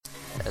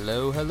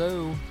Hello,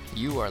 hello.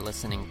 You are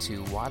listening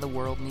to Why the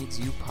World Needs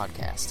You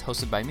podcast,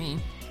 hosted by me,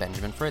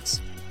 Benjamin Fritz.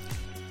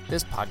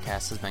 This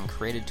podcast has been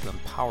created to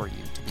empower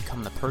you to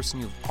become the person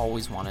you've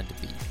always wanted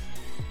to be.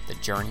 The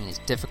journey is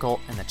difficult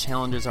and the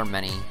challenges are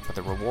many, but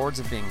the rewards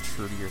of being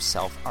true to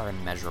yourself are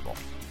immeasurable.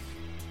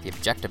 The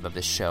objective of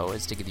this show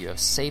is to give you a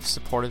safe,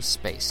 supportive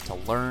space to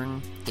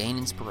learn, gain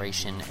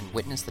inspiration, and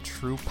witness the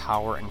true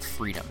power and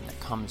freedom that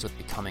comes with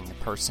becoming the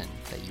person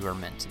that you are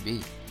meant to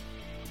be.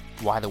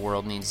 Why the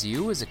World Needs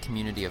You is a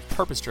community of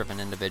purpose-driven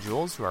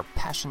individuals who are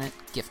passionate,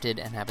 gifted,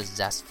 and have a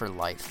zest for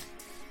life.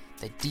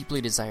 They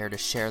deeply desire to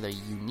share their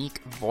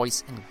unique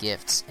voice and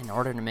gifts in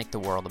order to make the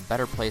world a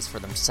better place for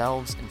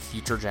themselves and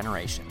future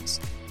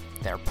generations.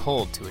 They are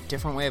pulled to a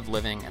different way of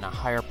living and a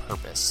higher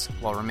purpose,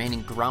 while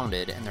remaining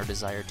grounded in their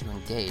desire to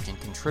engage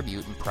and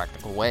contribute in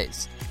practical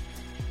ways.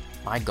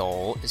 My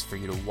goal is for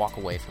you to walk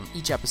away from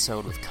each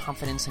episode with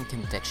confidence and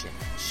conviction,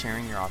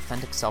 sharing your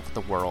authentic self with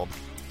the world,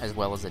 as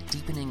well as a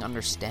deepening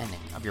understanding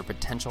of your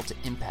potential to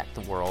impact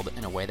the world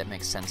in a way that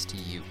makes sense to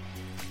you.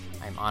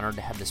 I am honored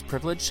to have this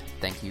privilege.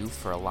 Thank you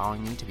for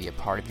allowing me to be a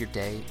part of your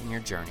day and your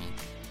journey.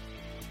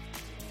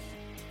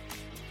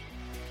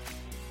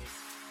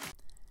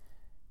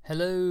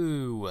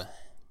 Hello.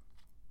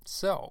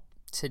 So,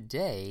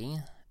 today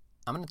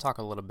I'm going to talk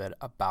a little bit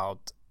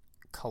about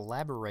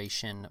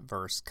collaboration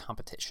versus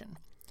competition.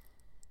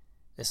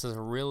 This is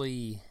a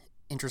really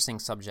interesting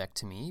subject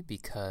to me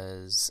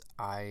because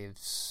I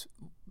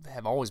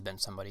have always been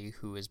somebody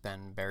who has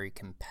been very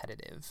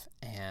competitive,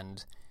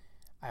 and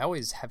I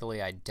always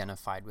heavily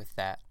identified with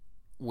that,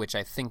 which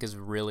I think is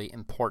really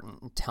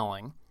important and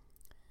telling.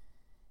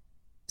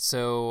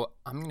 So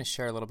I'm going to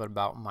share a little bit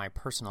about my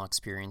personal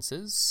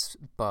experiences,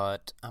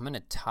 but I'm going to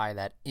tie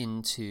that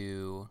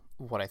into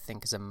what I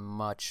think is a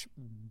much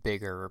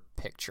bigger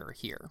picture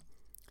here.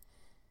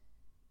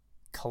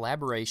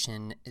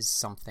 Collaboration is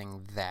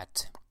something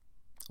that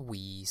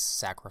we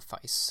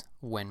sacrifice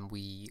when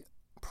we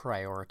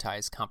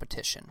prioritize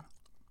competition.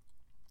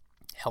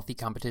 Healthy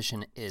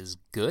competition is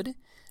good.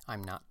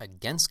 I'm not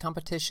against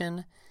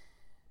competition.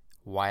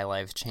 While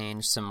I've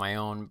changed some of my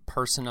own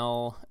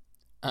personal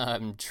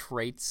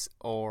traits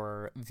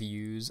or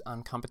views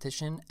on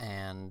competition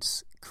and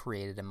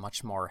created a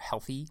much more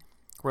healthy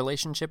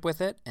relationship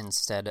with it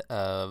instead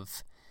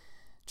of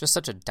just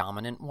such a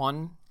dominant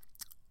one,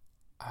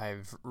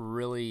 I've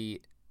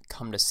really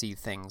come to see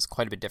things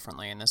quite a bit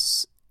differently, and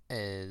this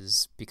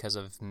is because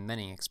of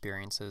many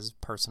experiences,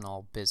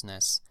 personal,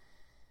 business,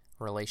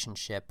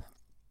 relationship.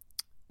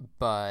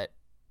 But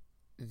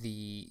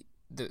the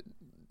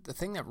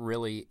thing that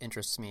really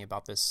interests me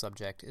about this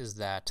subject is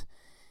that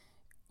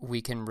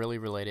we can really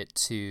relate it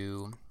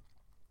to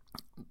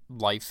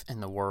life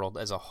and the world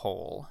as a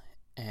whole.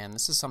 And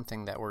this is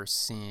something that we're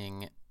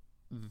seeing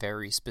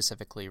very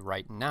specifically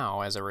right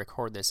now as I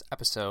record this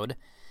episode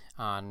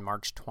on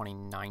March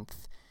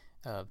 29th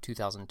of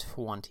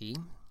 2020.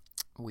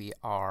 We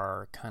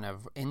are kind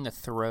of in the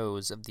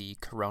throes of the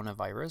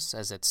coronavirus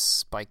as it's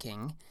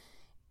spiking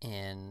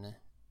in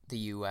the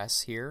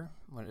U.S. here,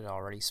 when it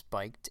already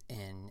spiked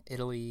in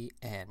Italy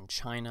and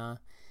China.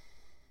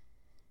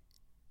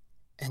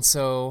 And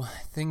so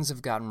things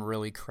have gotten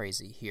really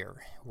crazy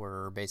here.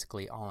 We're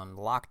basically all in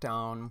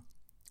lockdown,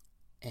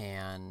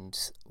 and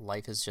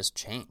life has just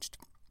changed.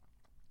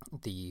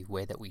 The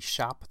way that we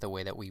shop, the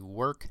way that we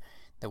work,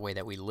 the way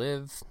that we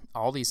live,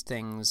 all these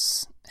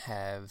things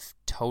have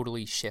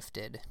totally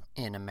shifted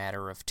in a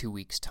matter of 2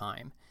 weeks'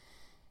 time.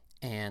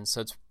 And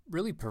so it's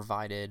really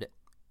provided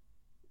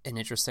an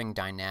interesting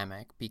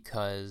dynamic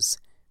because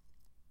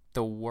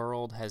the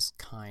world has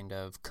kind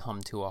of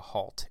come to a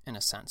halt in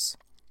a sense.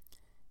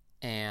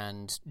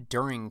 And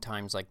during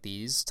times like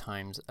these,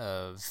 times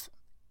of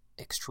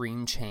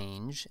extreme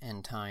change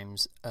and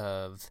times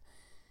of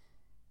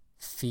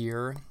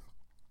fear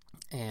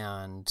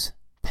and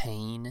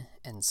pain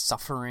and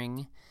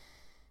suffering,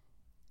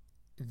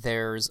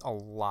 there's a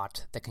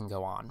lot that can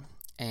go on.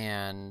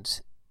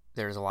 And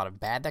there's a lot of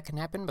bad that can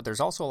happen, but there's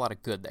also a lot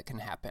of good that can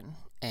happen.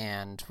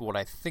 And what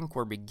I think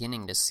we're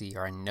beginning to see,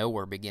 or I know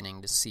we're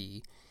beginning to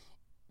see,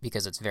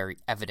 because it's very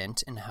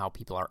evident in how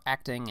people are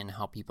acting and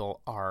how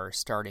people are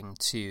starting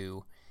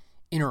to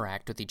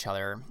interact with each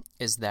other,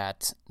 is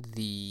that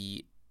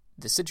the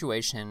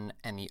situation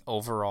and the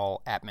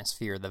overall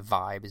atmosphere, the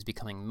vibe, is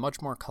becoming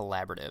much more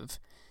collaborative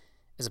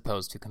as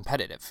opposed to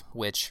competitive,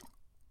 which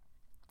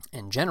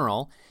in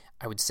general,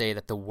 I would say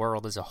that the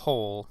world as a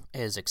whole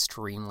is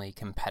extremely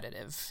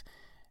competitive.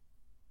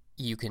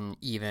 You can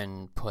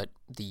even put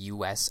the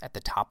U.S. at the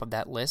top of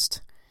that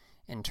list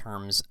in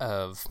terms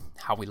of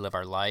how we live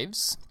our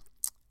lives.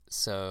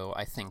 So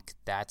I think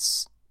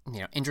that's,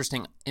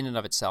 interesting in and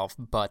of itself,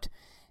 but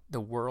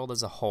the world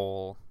as a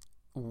whole,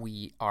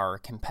 we are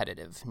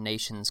competitive.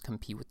 Nations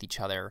compete with each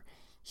other.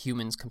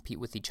 Humans compete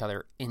with each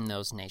other in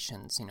those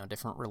nations,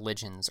 different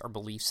religions or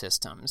belief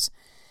systems.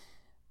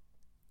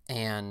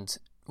 And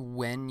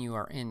when you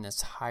are in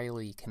this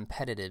highly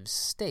competitive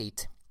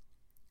state,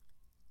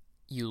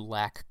 you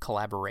lack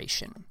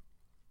collaboration.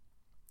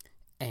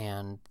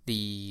 And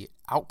the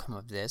outcome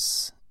of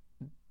this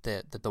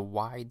the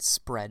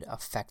widespread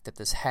effect that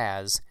this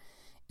has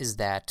is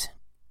that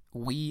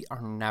we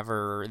are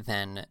never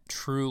then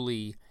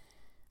truly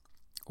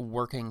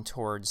working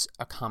towards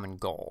a common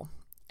goal.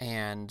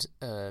 And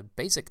a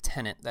basic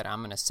tenet that I'm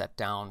going to set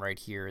down right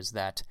here is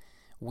that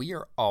we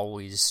are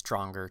always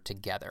stronger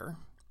together.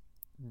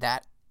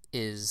 That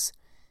is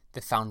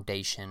the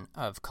foundation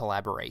of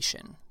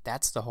collaboration.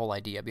 That's the whole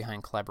idea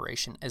behind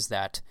collaboration, is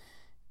that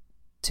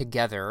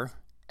together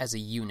as a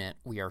unit,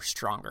 we are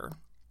stronger.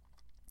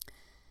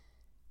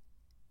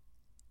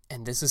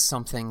 And this is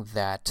something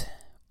that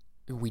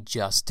we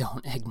just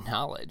don't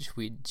acknowledge.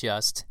 We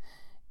just,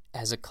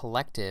 as a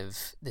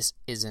collective, this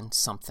isn't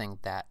something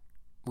that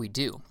we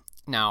do.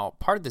 Now,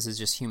 part of this is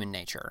just human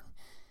nature.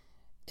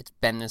 It's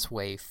been this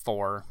way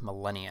for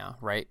millennia,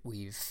 right?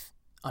 We've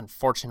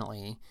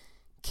unfortunately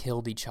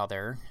killed each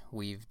other.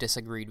 We've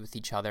disagreed with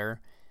each other.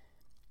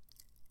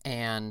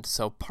 And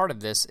so part of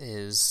this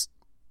is,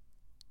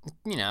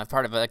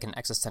 part of like an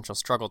existential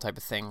struggle type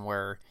of thing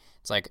where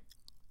it's like,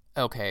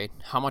 okay,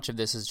 how much of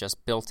this is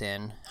just built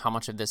in? How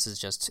much of this is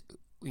just,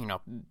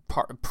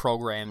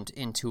 programmed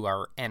into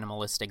our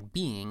animalistic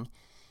being?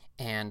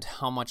 And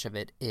how much of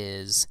it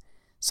is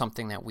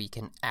something that we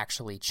can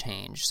actually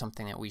change,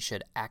 something that we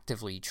should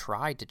actively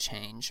try to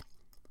change?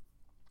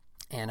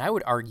 And I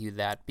would argue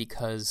that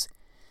because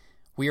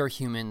we are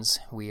humans,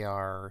 we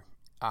are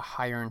a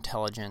higher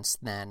intelligence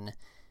than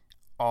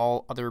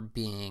all other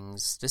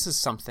beings, this is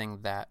something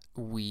that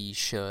we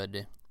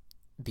should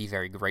be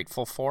very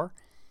grateful for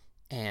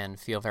and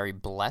feel very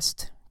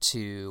blessed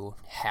to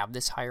have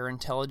this higher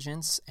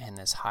intelligence and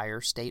this higher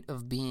state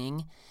of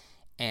being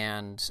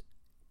and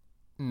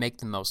make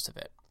the most of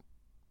it.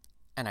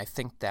 And I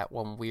think that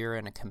when we're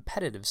in a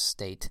competitive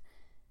state,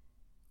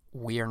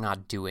 we are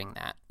not doing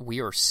that. We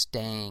are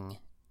staying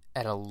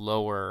at a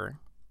lower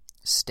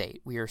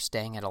state. We are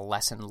staying at a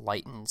less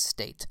enlightened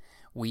state.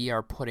 We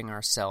are putting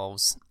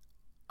ourselves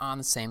on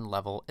the same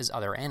level as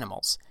other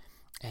animals.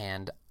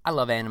 And I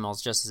love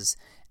animals just as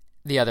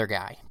the other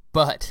guy.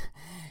 But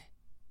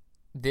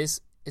this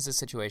is a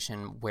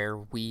situation where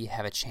we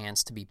have a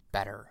chance to be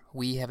better.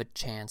 We have a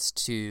chance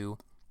to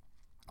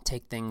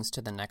take things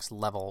to the next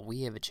level.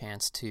 We have a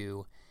chance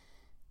to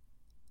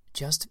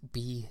just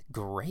be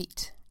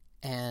great.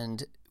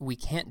 And we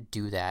can't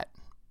do that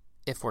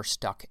if we're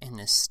stuck in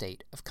this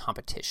state of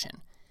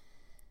competition.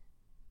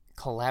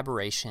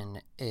 Collaboration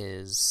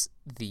is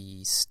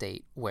the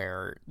state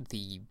where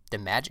the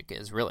magic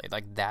is, really.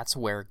 Like, that's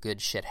where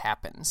good shit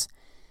happens.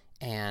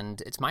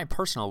 And it's my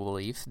personal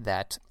belief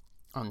that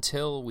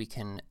until we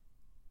can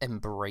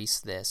embrace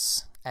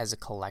this as a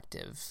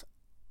collective,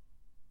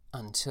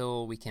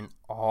 until we can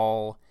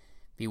all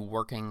be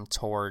working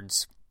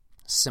towards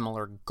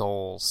similar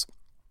goals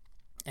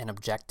and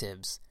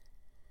objectives,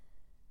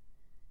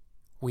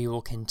 we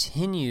will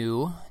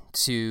continue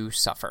to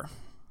suffer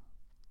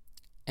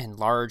in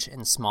large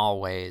and small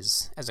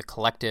ways, as a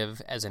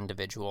collective, as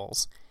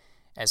individuals,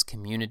 as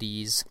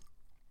communities,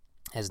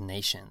 as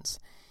nations.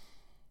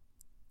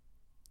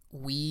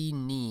 We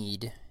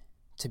need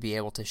to be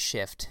able to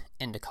shift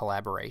into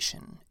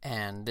collaboration,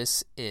 and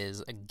this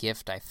is a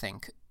gift, I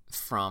think,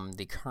 from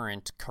the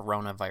current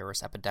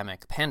coronavirus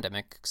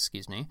pandemic,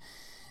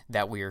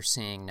 that we are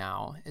seeing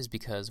now, is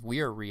because we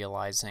are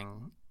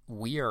realizing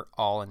we are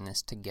all in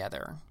this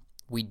together.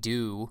 We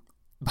do,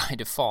 by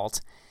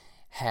default,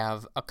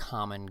 have a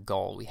common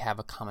goal. We have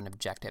a common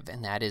objective,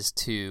 and that is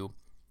to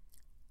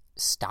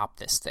stop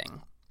this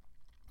thing,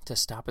 to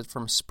stop it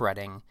from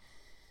spreading,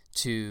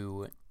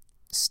 to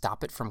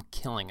stop it from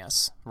killing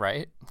us,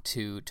 right?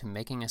 To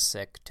making us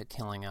sick, to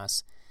killing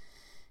us.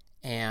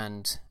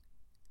 And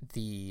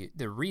the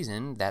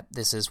reason that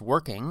this is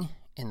working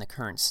in the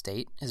current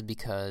state is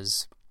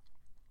because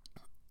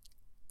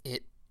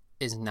it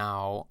is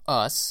now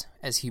us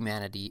as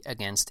humanity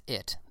against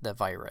it, the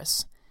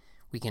virus.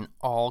 We can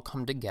all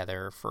come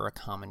together for a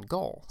common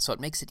goal. So it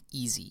makes it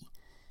easy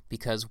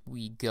because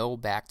we go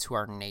back to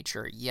our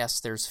nature. Yes,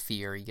 there's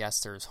fear.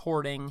 Yes, there's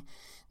hoarding.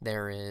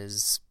 There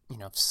is,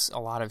 a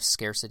lot of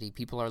scarcity.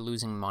 People are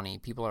losing money.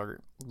 People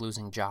are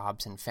losing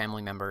jobs and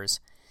family members.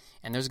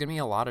 And there's going to be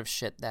a lot of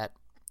shit that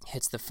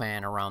hits the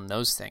fan around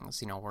those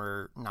things.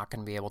 We're not going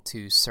to be able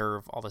to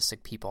serve all the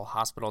sick people.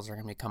 Hospitals are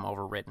going to become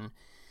overwritten.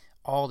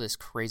 All this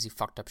crazy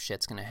fucked up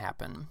shit's going to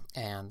happen,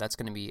 and that's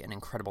going to be an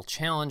incredible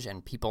challenge,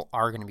 and people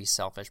are going to be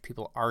selfish.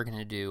 People are going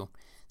to do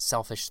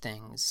selfish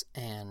things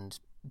and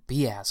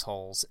be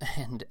assholes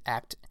and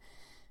act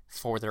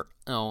for their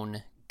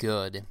own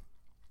good.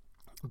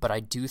 But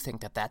I do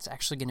think that that's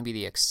actually going to be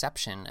the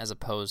exception as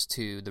opposed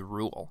to the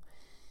rule.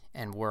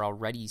 And we're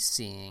already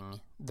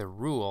seeing the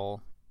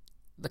rule,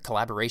 the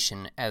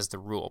collaboration as the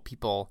rule.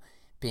 People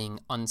being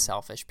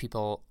unselfish,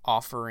 people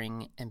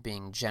offering and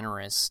being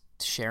generous,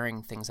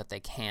 sharing things that they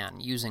can,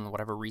 using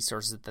whatever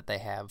resources that they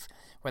have,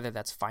 whether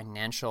that's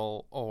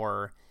financial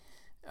or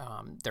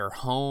their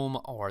home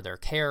or their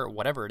care,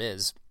 whatever it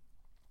is.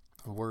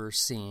 We're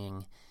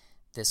seeing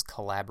this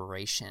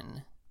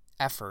collaboration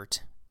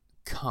effort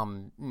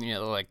come,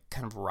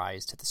 kind of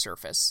rise to the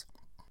surface.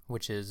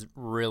 which is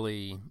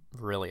really,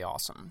 really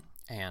awesome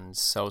and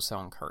so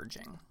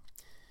encouraging.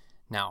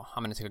 Now,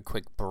 I'm going to take a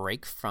quick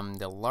break from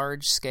the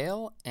large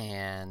scale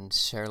and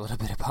share a little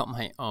bit about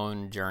my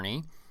own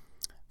journey.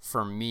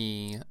 For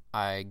me,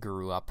 I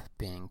grew up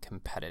being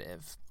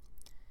competitive.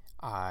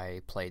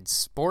 I played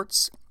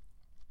sports.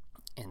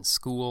 In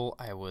school,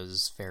 I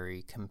was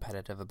very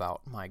competitive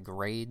about my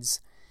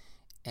grades,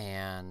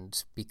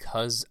 and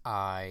because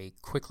I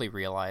quickly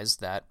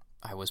realized that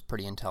I was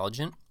pretty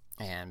intelligent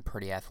and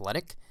pretty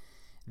athletic,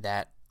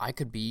 that I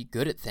could be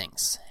good at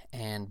things,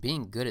 and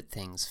being good at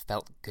things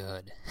felt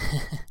good.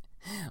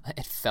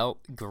 It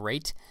felt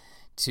great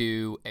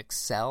to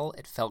excel.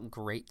 It felt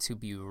great to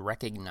be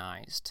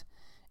recognized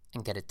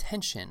and get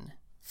attention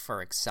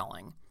for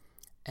excelling.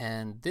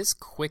 And this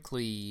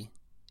quickly,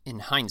 in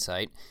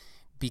hindsight,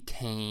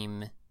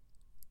 became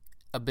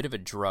a bit of a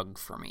drug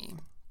for me.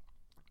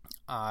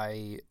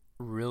 I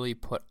really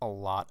put a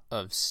lot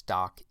of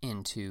stock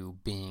into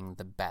being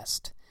the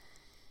best.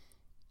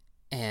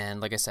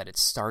 And like I said, it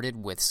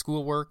started with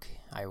schoolwork.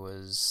 I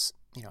was,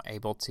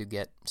 able to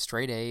get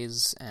straight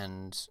A's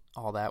and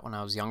all that when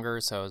I was younger.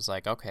 So I was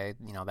like, okay,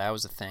 that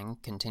was a thing.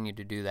 Continue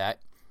to do that.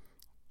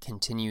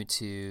 Continue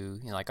to,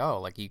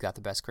 you got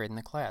the best grade in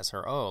the class,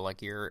 or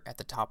you're at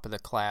the top of the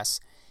class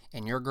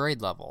in your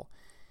grade level.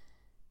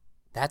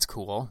 That's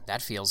cool.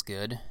 That feels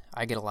good.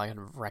 I get a lot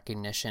of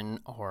recognition,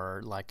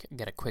 or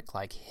get a quick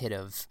hit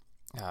of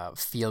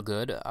feel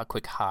good, a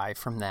quick high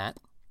from that.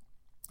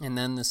 And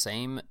then the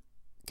same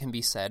can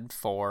be said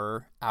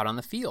for out on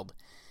the field.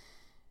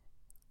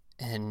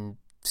 In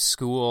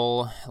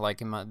school,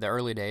 in the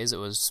early days, it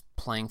was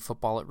playing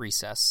football at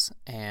recess,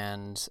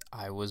 and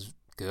I was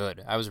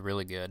good. I was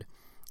really good,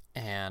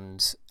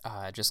 and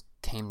it just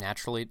came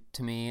naturally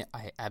to me.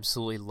 I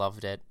absolutely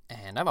loved it,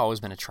 and I've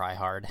always been a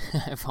tryhard.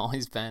 I've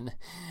always been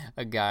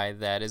a guy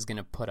that is going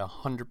to put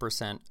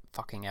 100%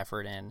 fucking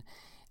effort in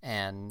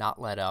and not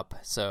let up.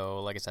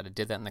 So, like I said, I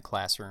did that in the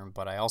classroom,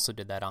 but I also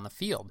did that on the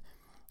field.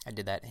 I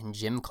did that in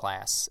gym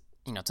class,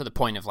 to the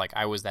point of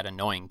I was that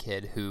annoying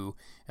kid who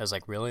I was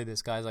like, really,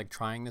 this guy's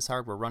trying this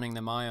hard? We're running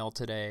the mile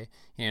today.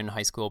 In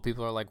high school,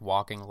 people are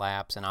walking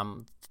laps, and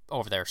I'm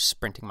over there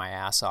sprinting my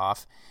ass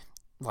off,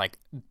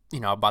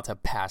 about to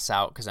pass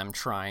out because I'm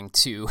trying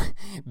to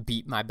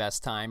beat my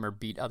best time or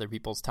beat other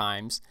people's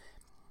times.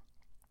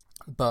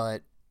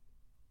 But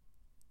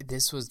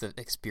this was the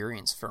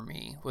experience for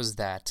me, was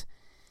that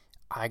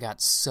I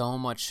got so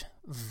much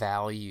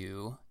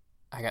value.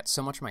 I got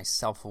so much of my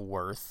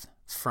self-worth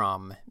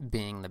from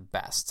being the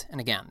best.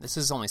 And again, this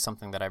is only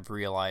something that I've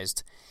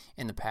realized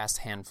in the past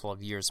handful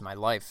of years of my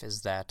life,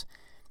 is that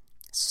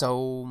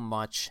so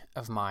much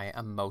of my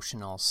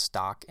emotional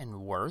stock and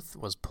worth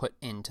was put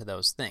into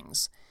those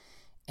things.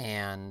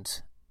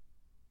 And,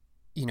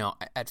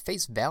 at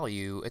face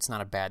value, it's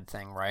not a bad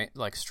thing, right?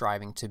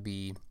 Striving to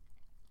be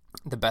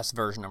the best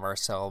version of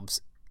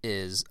ourselves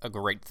is a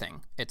great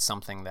thing. It's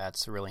something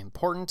that's really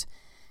important.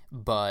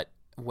 But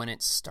when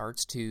it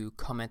starts to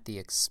come at the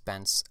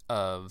expense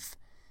of,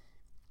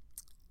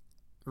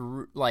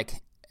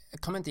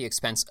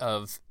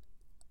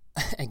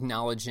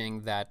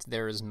 acknowledging that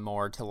there is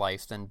more to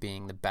life than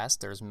being the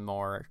best, there's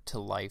more to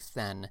life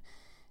than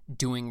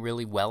doing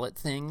really well at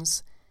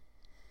things,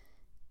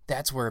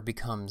 that's where it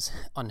becomes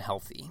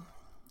unhealthy.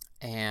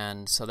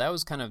 And so that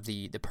was kind of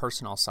the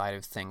personal side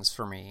of things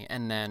for me.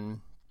 And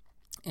then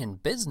in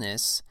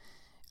business,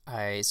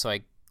 I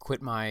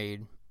quit my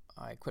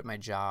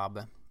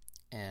job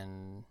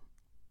in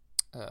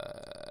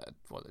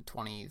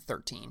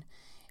 2013,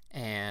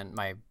 and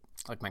my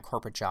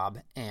corporate job,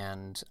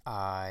 and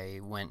I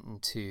went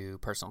into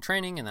personal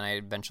training, and then I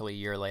eventually a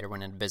year later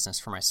went into business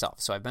for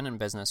myself. So I've been in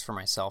business for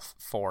myself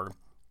for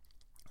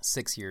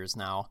 6 years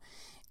now,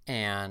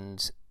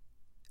 and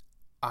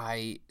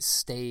I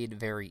stayed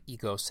very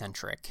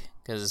egocentric,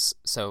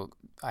 so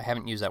I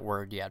haven't used that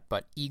word yet,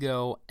 but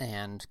ego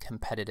and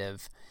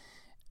competitive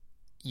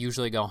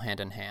usually go hand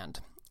in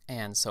hand.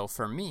 And so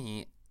for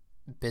me,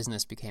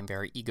 business became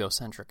very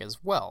egocentric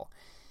as well,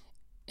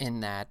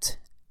 in that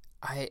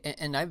I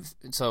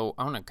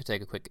want to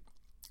take a quick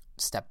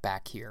step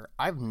back here.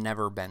 I've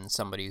never been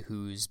somebody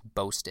who's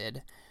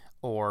boasted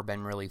or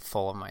been really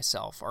full of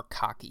myself or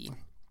cocky.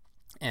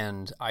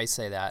 And I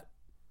say that,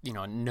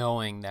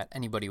 knowing that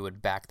anybody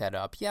would back that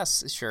up.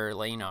 Yes, sure,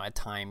 at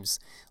times,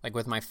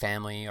 with my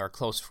family or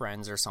close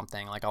friends or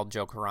something, I'll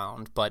joke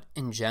around. But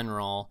in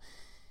general,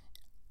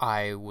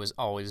 I was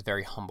always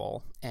very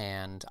humble,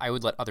 and I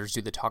would let others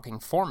do the talking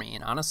for me.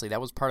 And honestly,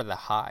 that was part of the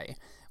high,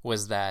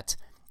 was that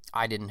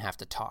I didn't have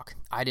to talk.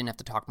 I didn't have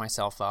to talk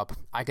myself up.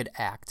 I could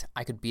act.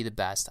 I could be the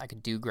best. I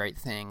could do great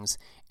things,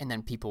 and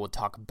then people would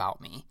talk about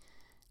me.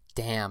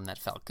 Damn, that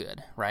felt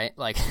good, right?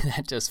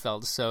 That just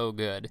felt so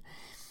good.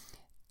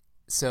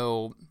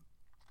 So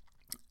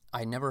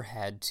I never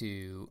had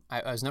to,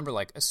 I was never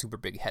a super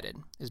big-headed,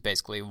 is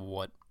basically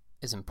what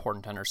is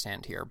important to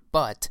understand here.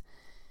 But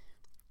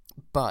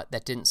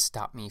that didn't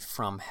stop me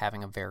from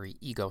having a very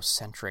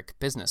egocentric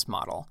business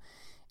model.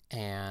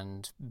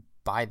 And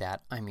by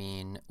that, I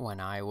mean, when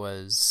I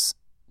was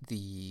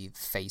the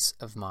face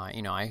of my,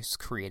 I was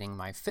creating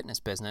my fitness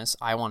business.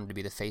 I wanted to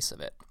be the face of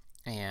it.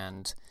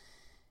 And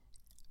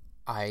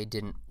I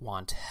didn't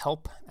want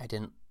help. I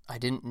didn't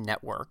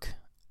network.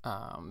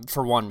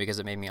 For one, because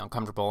it made me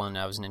uncomfortable and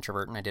I was an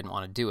introvert and I didn't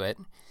want to do it,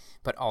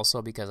 but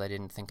also because I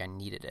didn't think I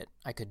needed it.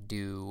 I could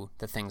do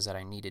the things that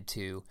I needed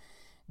to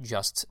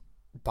just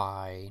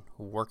by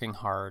working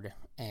hard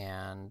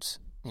and,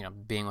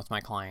 being with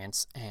my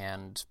clients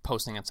and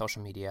posting on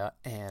social media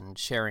and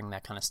sharing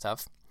that kind of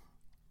stuff,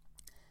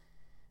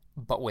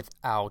 but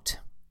without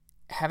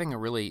having a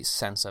really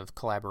sense of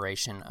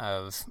collaboration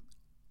of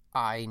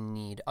I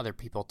need other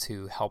people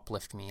to help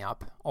lift me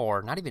up,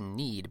 or not even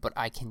need, but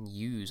I can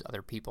use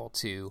other people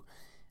to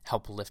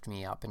help lift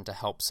me up and to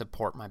help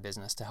support my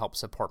business, to help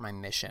support my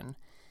mission.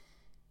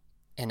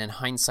 And in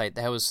hindsight,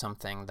 that was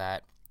something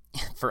that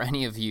for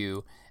any of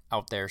you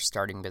out there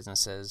starting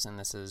businesses, and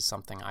this is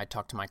something I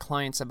talk to my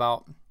clients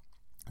about,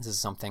 this is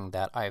something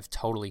that I've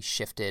totally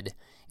shifted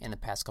in the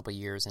past couple of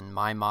years in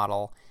my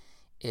model,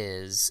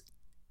 is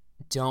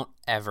don't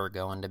ever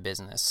go into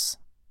business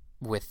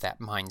with that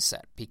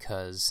mindset,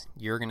 because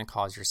you're going to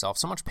cause yourself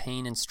so much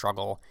pain and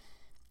struggle.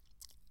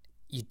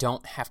 You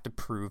don't have to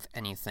prove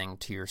anything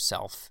to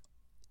yourself,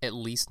 at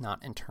least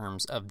not in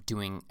terms of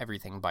doing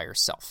everything by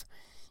yourself.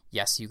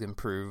 Yes, you can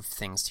prove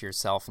things to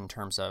yourself in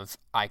terms of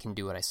I can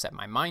do what I set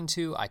my mind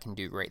to, I can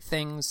do great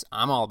things.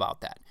 I'm all about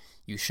that.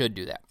 You should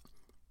do that.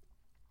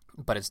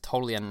 But it's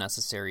totally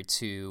unnecessary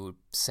to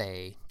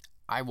say,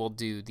 I will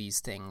do these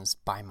things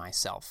by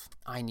myself.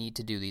 I need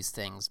to do these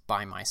things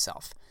by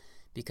myself.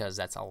 Because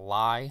that's a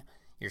lie.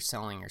 You're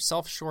selling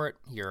yourself short,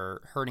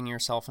 you're hurting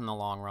yourself in the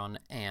long run,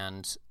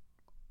 and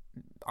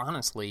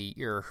honestly,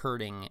 you're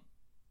hurting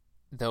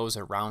those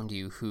around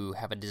you who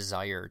have a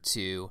desire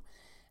to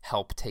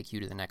help take you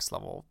to the next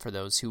level, for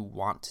those who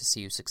want to see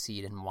you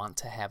succeed and want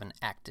to have an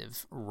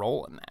active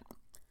role in that.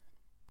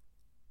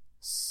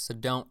 So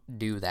don't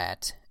do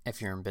that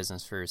if you're in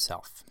business for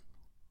yourself.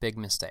 Big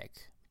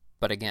mistake.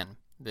 But again,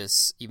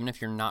 this, even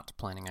if you're not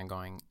planning on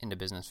going into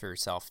business for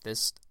yourself,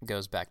 this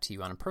goes back to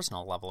you on a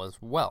personal level as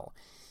well.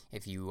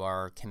 If you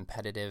are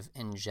competitive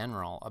in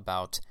general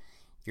about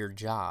your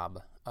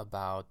job,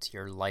 about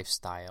your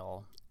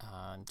lifestyle,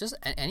 just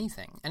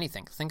anything.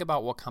 Think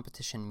about what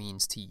competition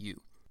means to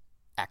you.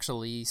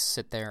 Actually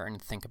sit there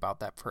and think about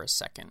that for a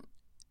second.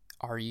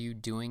 Are you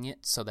doing it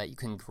so that you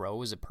can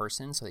grow as a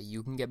person, so that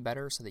you can get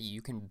better, so that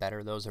you can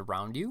better those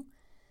around you?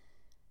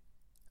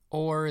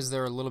 Or is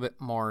there a little bit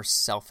more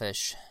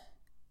selfish,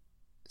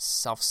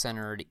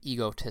 self-centered,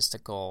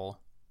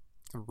 egotistical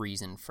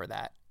reason for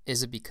that?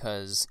 Is it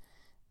because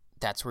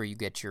that's where you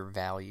get your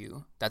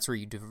value? That's where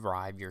you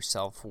derive your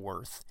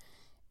self-worth?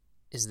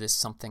 Is this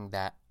something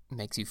that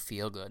makes you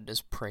feel good?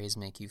 Does praise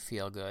make you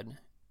feel good?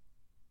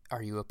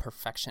 Are you a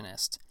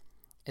perfectionist?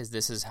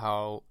 This is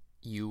how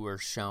you were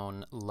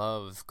shown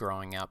love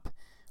growing up,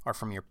 or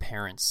from your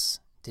parents?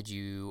 Did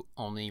you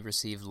only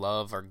receive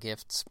love or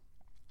gifts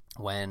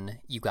when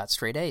you got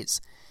straight A's,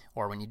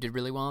 or when you did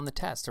really well on the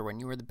test, or when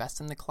you were the best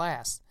in the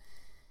class?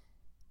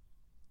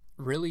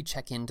 Really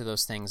check into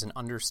those things and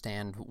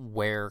understand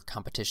where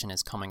competition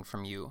is coming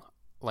from you.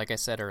 Like I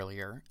said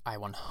earlier, I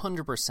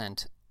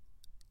 100%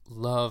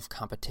 love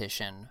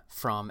competition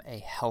from a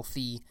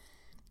healthy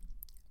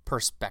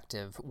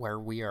perspective where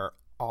we are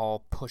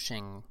all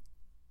pushing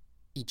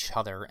each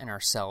other and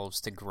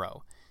ourselves to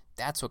grow.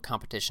 That's what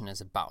competition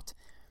is about.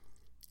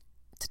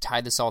 To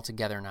tie this all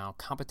together now,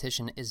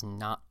 competition is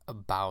not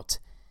about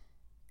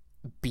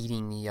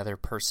beating the other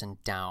person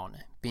down,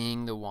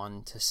 being the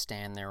one to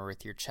stand there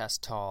with your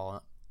chest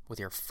tall, with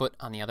your foot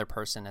on the other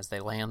person as they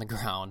lay on the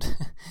ground.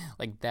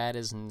 Like, that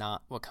is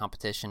not what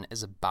competition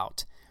is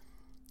about.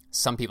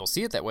 Some people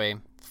see it that way,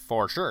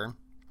 for sure,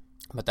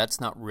 but that's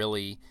not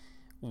really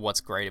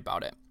what's great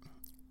about it.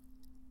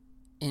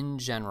 In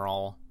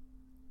general,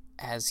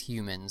 as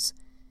humans,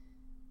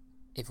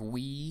 if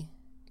we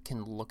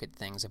can look at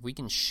things, if we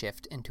can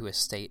shift into a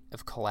state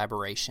of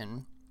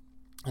collaboration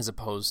as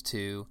opposed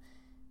to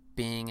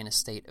being in a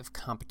state of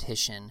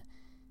competition,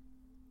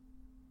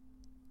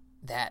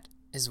 that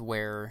is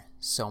where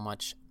so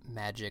much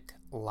magic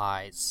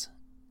lies.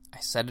 I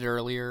said it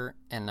earlier,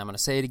 and I'm going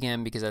to say it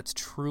again because that's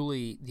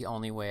truly the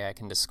only way I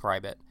can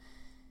describe it.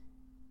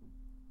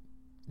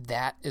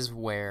 That is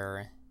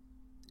where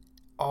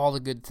all the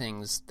good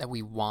things that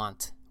we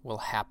want will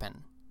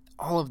happen.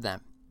 All of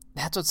them.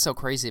 That's what's so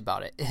crazy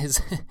about it,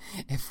 is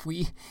if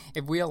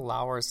we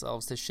allow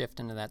ourselves to shift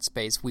into that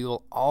space, we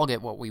will all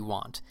get what we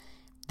want.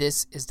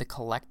 This is the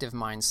collective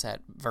mindset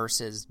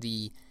versus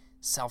the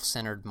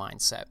self-centered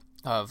mindset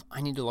of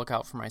I need to look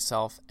out for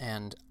myself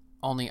and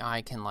only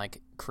I can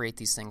create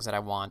these things that I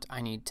want.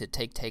 I need to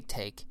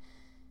take.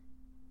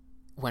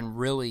 When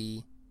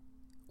really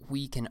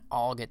we can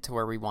all get to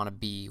where we want to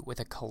be with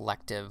a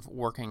collective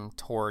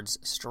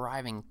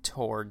striving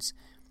towards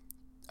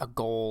a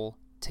goal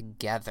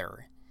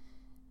together.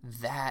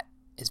 That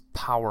is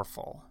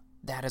powerful.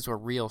 That is where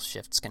real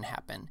shifts can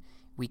happen.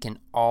 We can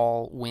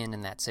all win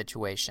in that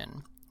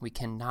situation. We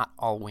cannot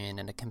all win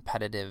in a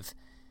competitive,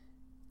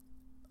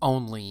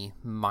 only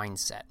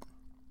mindset.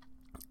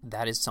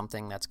 That is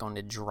something that's going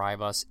to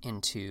drive us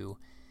into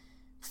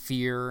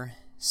fear,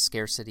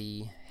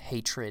 scarcity,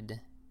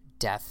 hatred,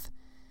 death.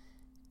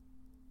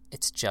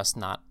 It's just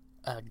not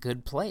a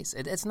good place.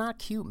 It's not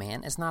cute,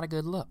 man. It's not a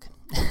good look.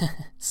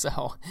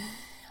 So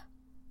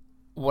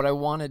what I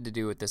wanted to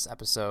do with this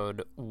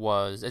episode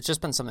was, it's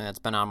just been something that's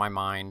been on my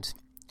mind.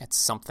 It's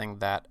something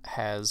that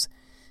has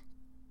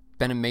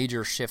been a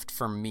major shift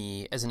for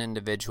me as an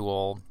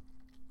individual,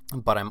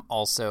 but I'm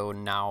also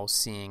now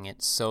seeing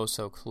it so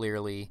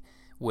clearly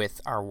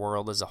with our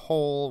world as a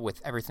whole,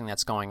 with everything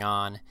that's going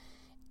on.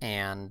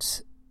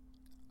 And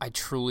I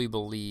truly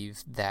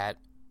believe that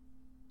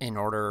in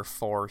order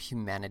for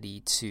humanity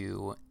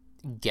to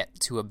get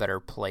to a better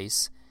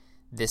place,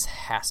 this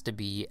has to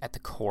be at the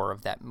core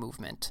of that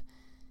movement.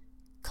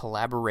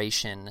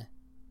 Collaboration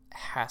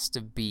has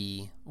to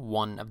be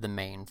one of the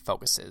main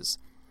focuses.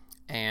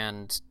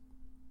 And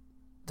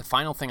the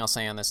final thing I'll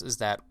say on this is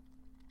that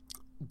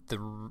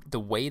the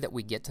way that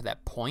we get to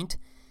that point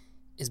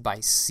is by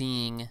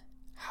seeing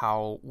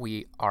how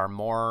we are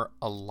more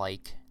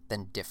alike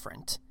than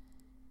different.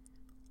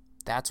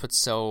 That's what's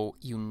so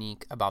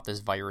unique about this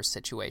virus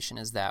situation,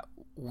 is that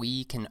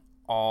we can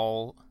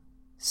all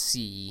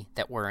see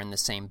that we're in the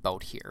same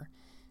boat here.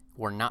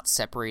 We're not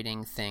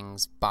separating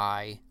things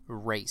by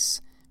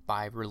race,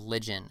 by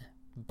religion,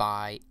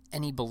 by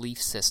any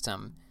belief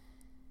system.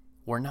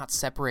 We're not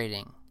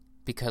separating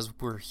because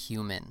we're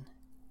human.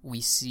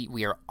 We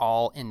are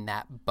all in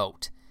that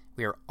boat.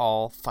 We are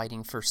all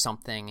fighting for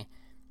something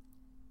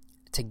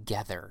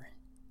together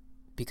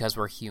because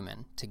we're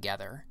human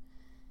together.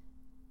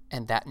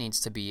 And that needs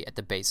to be at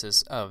the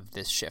basis of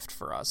this shift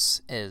for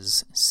us,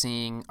 is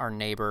seeing our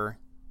neighbor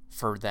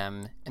for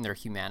them and their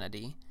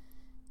humanity.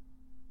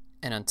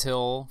 And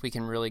until we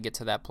can really get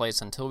to that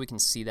place, until we can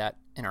see that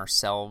in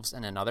ourselves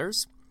and in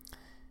others,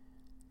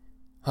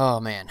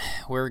 oh man,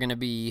 we're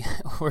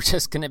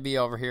just going to be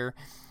over here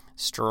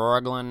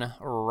struggling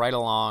right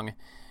along.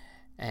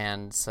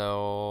 And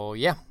so,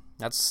 yeah,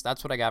 that's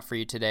what I got for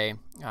you today.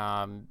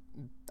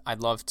 I'd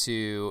love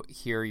to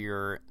hear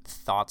your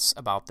thoughts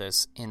about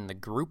this in the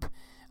group.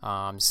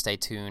 Stay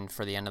tuned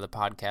for the end of the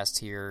podcast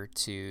here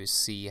to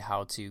see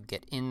how to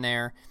get in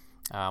there.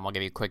 I'll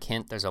give you a quick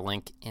hint. There's a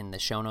link in the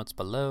show notes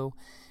below.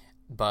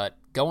 But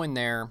go in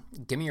there.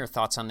 Give me your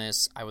thoughts on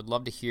this. I would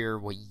love to hear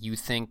what you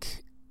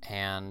think.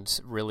 And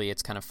really,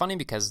 it's kind of funny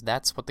because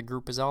that's what the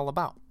group is all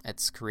about.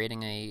 It's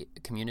creating a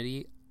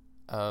community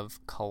of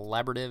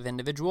collaborative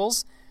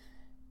individuals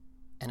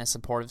and a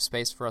supportive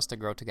space for us to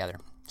grow together.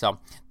 So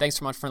thanks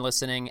so much for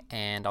listening,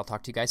 and I'll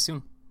talk to you guys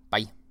soon.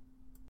 Bye.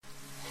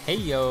 Hey,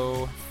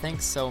 yo.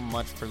 Thanks so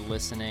much for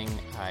listening.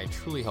 I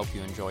truly hope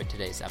you enjoyed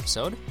today's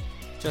episode.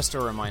 Just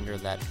a reminder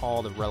that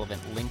all the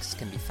relevant links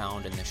can be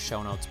found in the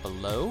show notes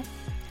below,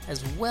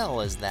 as well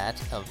as that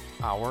of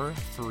our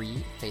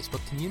free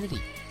Facebook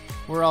community,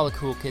 where all the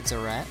cool kids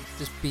are at,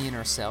 just being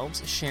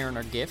ourselves, sharing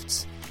our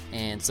gifts,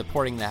 and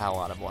supporting the hell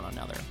out of one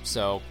another.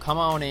 So come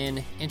on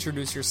in,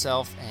 introduce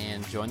yourself,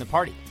 and join the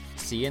party.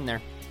 See you in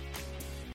there.